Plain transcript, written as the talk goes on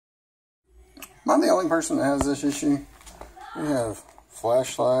Am I the only person that has this issue? We have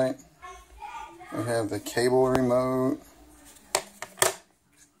flashlight. We have the cable remote.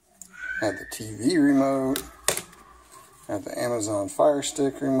 Have the TV remote. Have the Amazon Fire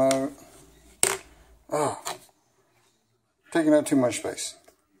Stick remote. Oh, taking up too much space.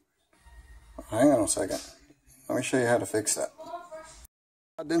 Hang on a second. Let me show you how to fix that.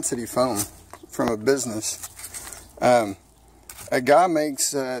 High density foam from a business. A guy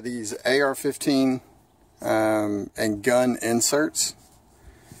makes these AR-15 and gun inserts,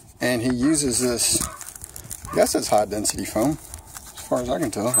 and he uses this. I guess it's high density foam, as far as I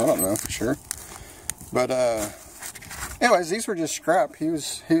can tell. I don't know for sure, but anyways, these were just scrap. He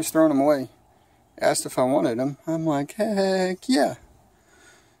was throwing them away. Asked if I wanted them. I'm like, heck yeah.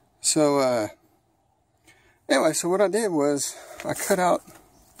 So anyway, so what I did was I cut out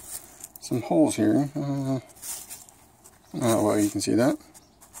some holes here. I don't know how well you can see that,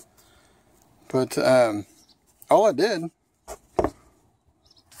 but all I did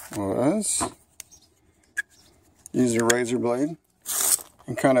was use a razor blade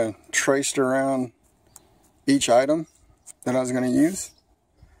and kind of traced around each item that I was going to use.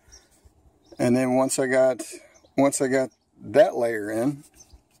 And then once I got that layer in,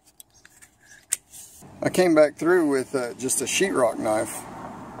 I came back through with just a sheetrock knife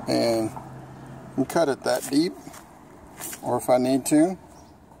and cut it that deep, or if I need to,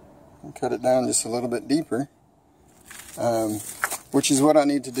 cut it down just a little bit deeper, which is what I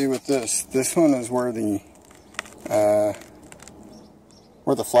need to do with this. This one is where the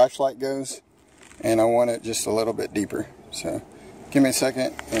flashlight goes, and I want it just a little bit deeper. So give me a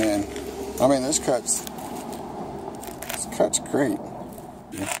second, and I mean, this cut's great.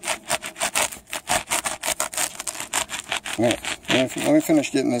 Alright, let me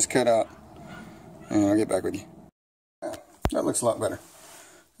finish getting this cut out, and I'll get back with you. That looks a lot better.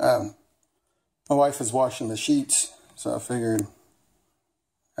 My wife is washing the sheets, so I figured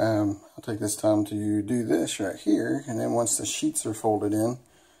I'll take this time to do this right here, and then once the sheets are folded in,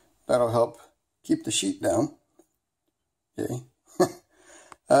 that'll help keep the sheet down. Yay.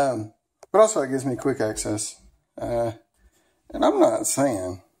 But also it gives me quick access. And I'm not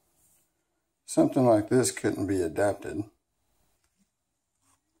saying something like this couldn't be adapted.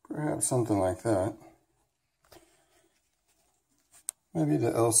 Perhaps something like that. Maybe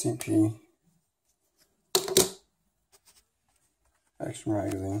the LCP extra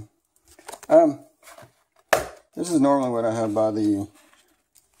magazine. This is normally what I have by the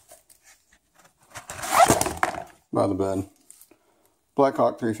bed.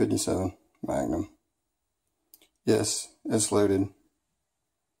 Blackhawk 357 Magnum. Yes, it's loaded.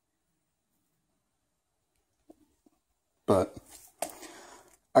 But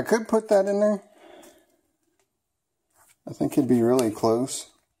I could put that in there. I think it'd be really close.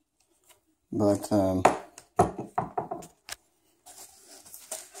 But I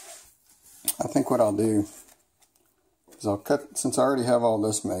think what I'll do is I'll cut, since I already have all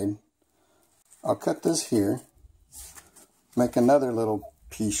this made, I'll cut this here, make another little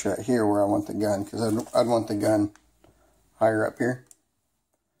piece right here where I want the gun, because I'd want the gun higher up here.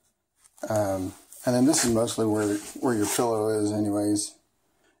 And then this is mostly where your pillow is anyways.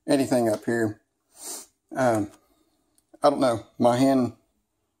 Anything up here, I don't know, my hand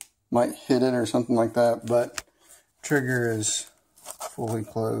might hit it or something like that, but trigger is fully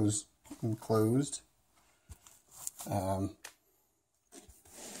closed and closed. So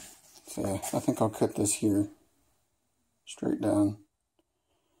yeah, I think I'll cut this here straight down,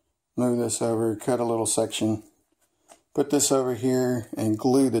 move this over, cut a little section, put this over here, and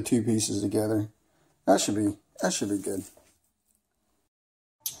glue the two pieces together. That should be good.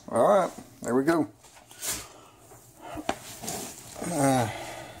 All right, there we go. So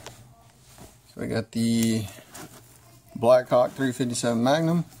we got the Blackhawk 357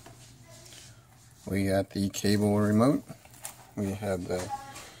 Magnum. We got the cable remote. We have the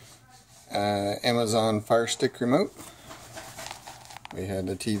Amazon Fire Stick remote. We had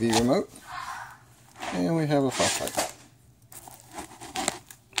the TV remote. And we have a flashlight.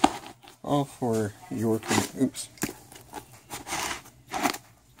 All for your, oops.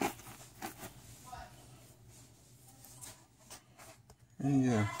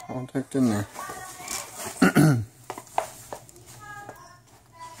 Yeah, all tucked in there.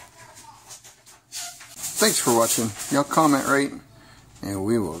 Thanks for watching. Y'all comment, rate, and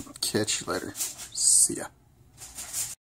we will catch you later. See ya.